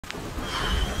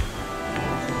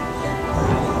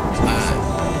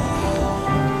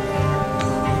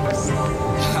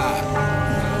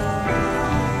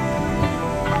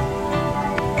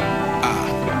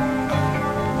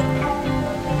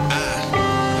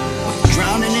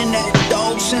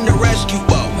send a rescue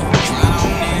boat.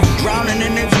 Drowning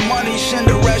in this money, send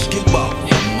a rescue boat.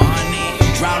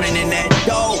 Drowning in that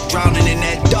dough, drowning in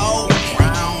that dough.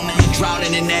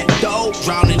 Drowning in that dough,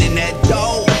 drowning in that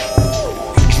dough.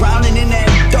 Drowning in that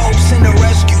dough, send a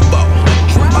rescue boat.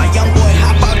 My young boy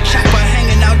hop out chopper,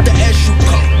 hanging out the SU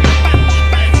coat.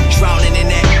 Drowning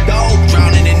in that dough,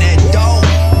 drowning in that dough.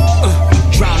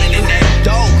 Drowning in that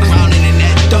dough, drowning in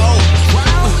that dough.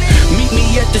 Meet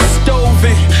me at the stove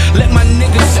and let my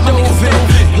niggas stove in.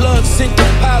 Plug sent a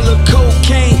pile of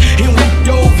cocaine and we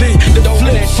dove in. The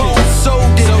flip phone sold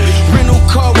it, rental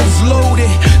car was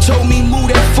loaded. Told me move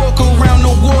that fork around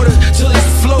the water till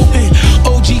it's floating.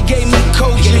 OG gave me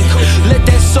coaching, let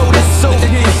that soda soak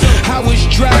in. I was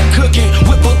dry cooking,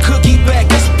 whip a cookie back,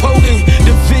 it's potent.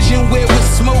 The vision where we're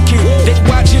smoking, they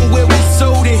watching where we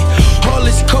sold it. All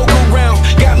this coke around,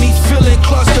 got me feeling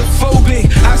claustrophobic.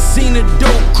 I seen the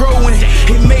dope growing,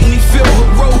 it made me feel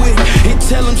heroic. And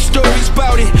tell them stories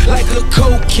about it, like a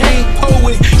cocaine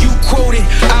poet. You quote it,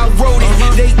 I wrote it,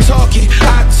 they talking,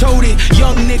 I told it.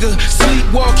 Young nigga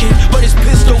sleepwalking, but his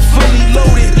pistol fully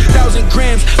loaded. 1,000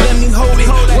 grams, let me hold it.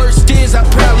 Worst is I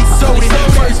probably sold it.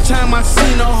 First time I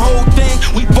seen the whole thing,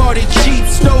 we bought it cheap,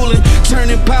 stolen.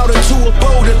 Turning powder to a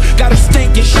boulder, got a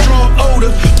stinking strong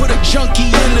odor. Put a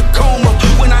junkie in the coma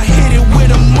when I hit it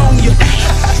with ammonia.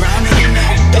 Drowning in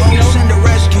that dough, send a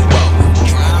rescue boat.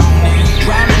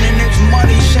 Drowning in this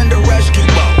money, send a rescue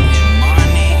boat.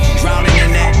 Drowning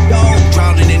in that dough,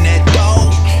 drowning in that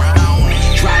dough.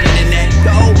 Drowning in that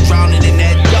dough, drowning in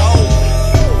that dough.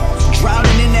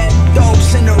 Drowning in that dough,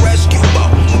 send a rescue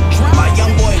boat. My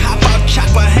young boy hop out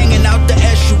chopper, hanging out the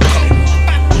SU coat.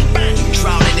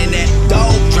 Drowning in that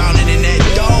dough, drowning in that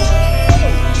dough.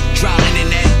 Drowning in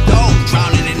that dough,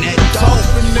 drowning in that dough.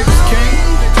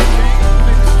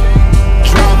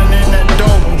 Drowning in that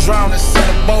dough, I'm drowning in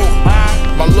a boat.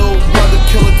 My little brother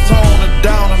killer tone her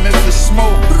down, I'm in for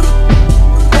smoke.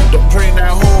 Don't bring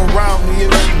that hoe around me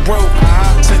if she broke.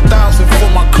 10,000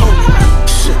 for my coat.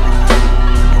 Shit.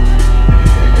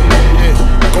 Yeah.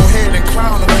 Go ahead and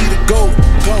clown him, he the goat.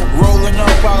 Rolling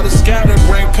up out of scattered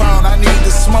brain pound, I need the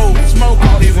smoke.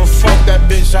 I don't even fuck that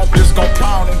bitch, I just gon'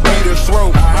 pound and beat her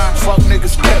throat. Fuck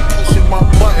niggas kept pushing my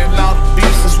button, now the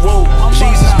beast is woke.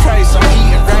 Jesus Christ, I'm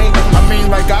eating right. I mean,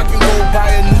 like I can go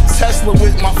buy a new Tesla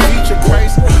with my